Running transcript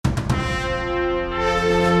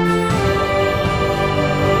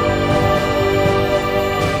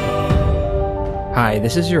Hi,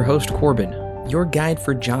 this is your host Corbin, your guide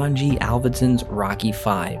for John G. Avildsen's Rocky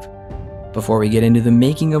V. Before we get into the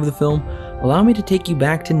making of the film, allow me to take you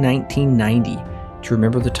back to 1990 to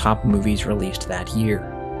remember the top movies released that year.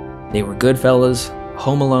 They were Goodfellas,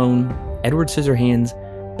 Home Alone, Edward Scissorhands,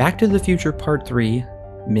 Back to the Future Part 3,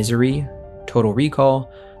 Misery, Total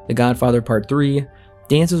Recall, The Godfather Part 3,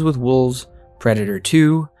 Dances with Wolves, Predator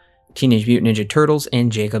 2, Teenage Mutant Ninja Turtles,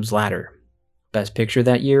 and Jacob's Ladder. Best Picture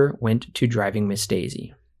that year went to Driving Miss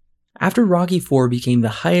Daisy. After Rocky IV became the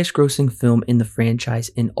highest-grossing film in the franchise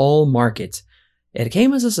in all markets, it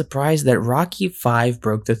came as a surprise that Rocky V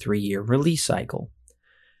broke the 3-year release cycle.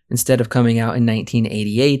 Instead of coming out in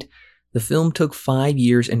 1988, the film took 5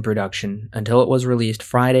 years in production until it was released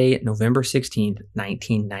Friday, November 16,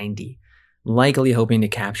 1990, likely hoping to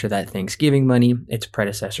capture that Thanksgiving money its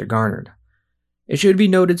predecessor garnered. It should be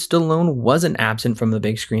noted Stallone wasn't absent from the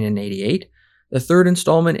big screen in '88. The third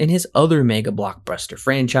installment in his other mega blockbuster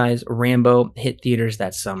franchise, Rambo, hit theaters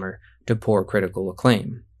that summer to poor critical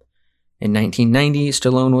acclaim. In 1990,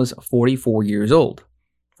 Stallone was 44 years old,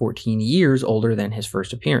 14 years older than his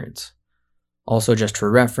first appearance. Also, just for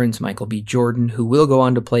reference, Michael B. Jordan, who will go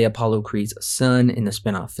on to play Apollo Creed's son in the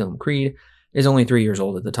spin-off film Creed, is only 3 years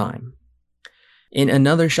old at the time. In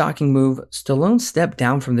another shocking move, Stallone stepped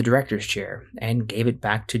down from the director's chair and gave it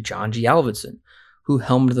back to John G. Avildsen, who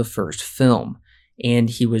helmed the first film, and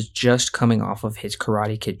he was just coming off of his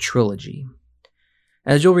Karate Kid trilogy.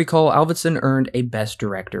 As you'll recall, Avildsen earned a Best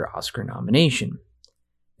Director Oscar nomination.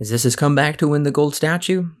 Is this his comeback to win the gold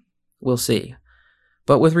statue? We'll see.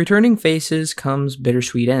 But with returning faces comes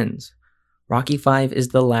bittersweet ends. Rocky V is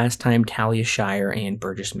the last time Talia Shire and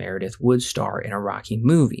Burgess Meredith would star in a Rocky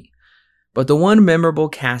movie. But the one memorable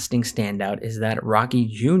casting standout is that Rocky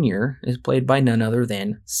Jr. is played by none other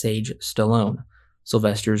than Sage Stallone,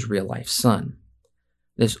 Sylvester's real-life son.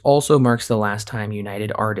 This also marks the last time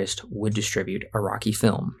United Artists would distribute a Rocky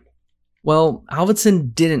film. Well,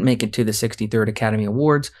 Avildsen didn't make it to the 63rd Academy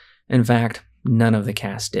Awards. In fact, none of the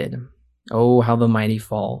cast did. Oh, how the mighty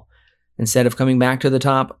fall. Instead of coming back to the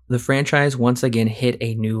top, the franchise once again hit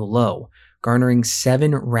a new low, garnering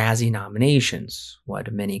 7 Razzie nominations,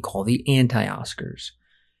 what many call the anti-Oscars,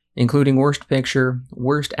 including Worst Picture,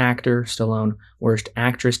 Worst Actor, Stallone, Worst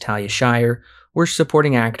Actress, Talia Shire, Worst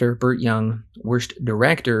Supporting Actor, Burt Young, Worst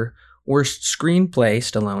Director, Worst Screenplay,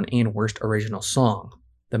 Stallone, and Worst Original Song,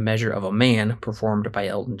 The Measure of a Man, performed by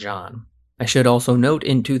Elton John. I should also note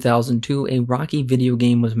in 2002, a Rocky video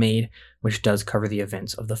game was made, which does cover the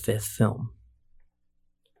events of the 5th film.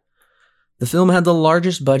 The film had the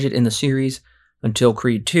largest budget in the series until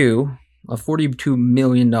Creed II, of $42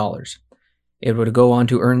 million. It would go on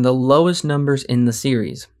to earn the lowest numbers in the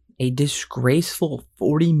series, a disgraceful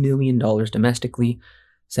 $40 million domestically,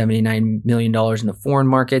 $79 million in the foreign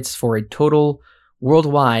markets, for a total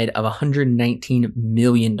worldwide of $119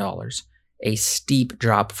 million, a steep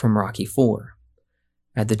drop from Rocky IV.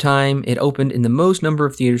 At the time, it opened in the most number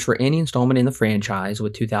of theaters for any installment in the franchise,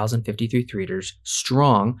 with 2,053 theaters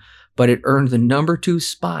strong, but it earned the number 2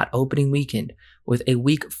 spot opening weekend with a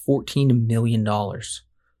weak $14 million.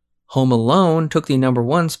 Home Alone took the number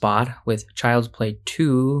 1 spot, with Child's Play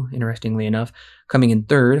 2, interestingly enough, coming in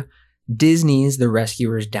 3rd. Disney's The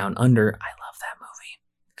Rescuers Down Under, I love that movie,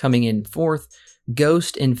 coming in 4th,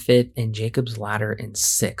 Ghost in 5th, and Jacob's Ladder in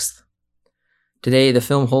 6th. Today, the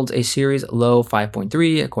film holds a series low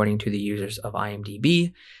 5.3 according to the users of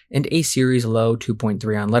IMDb, and a series low 2.3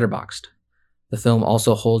 on Letterboxd. The film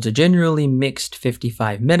also holds a generally mixed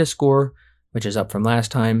 55 Metascore, which is up from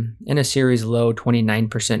last time, and a series low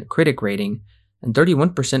 29% critic rating and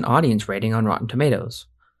 31% audience rating on Rotten Tomatoes.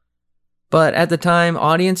 But at the time,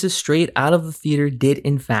 audiences straight out of the theater did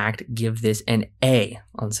in fact give this an A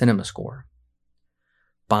on CinemaScore.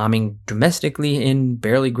 Bombing domestically and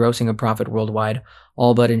barely grossing a profit worldwide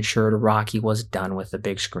all but ensured Rocky was done with the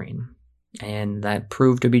big screen. And that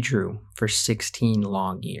proved to be true for 16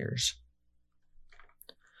 long years.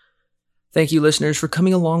 Thank you, listeners, for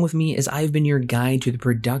coming along with me as I've been your guide to the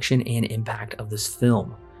production and impact of this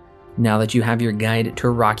film. Now that you have your guide to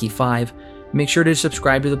Rocky V, make sure to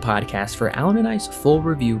subscribe to the podcast for Alan and I's full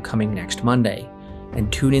review coming next Monday. And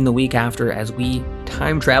tune in the week after as we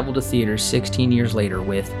time travel to theaters 16 years later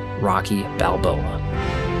with Rocky Balboa.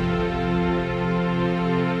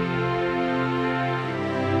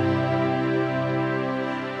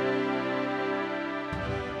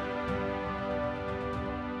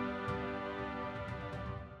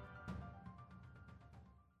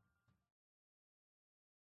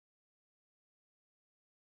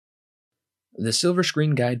 The Silver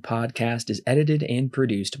Screen Guide podcast is edited and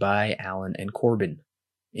produced by Alan and Corbin.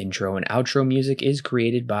 Intro and outro music is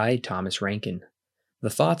created by Thomas Rankin. The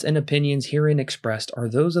thoughts and opinions herein expressed are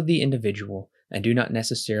those of the individual and do not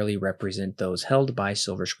necessarily represent those held by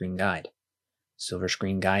Silver Screen Guide. Silver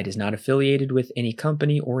Screen Guide is not affiliated with any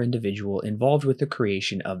company or individual involved with the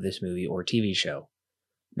creation of this movie or TV show.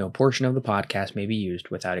 No portion of the podcast may be used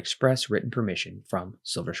without express written permission from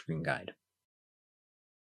Silver Screen Guide.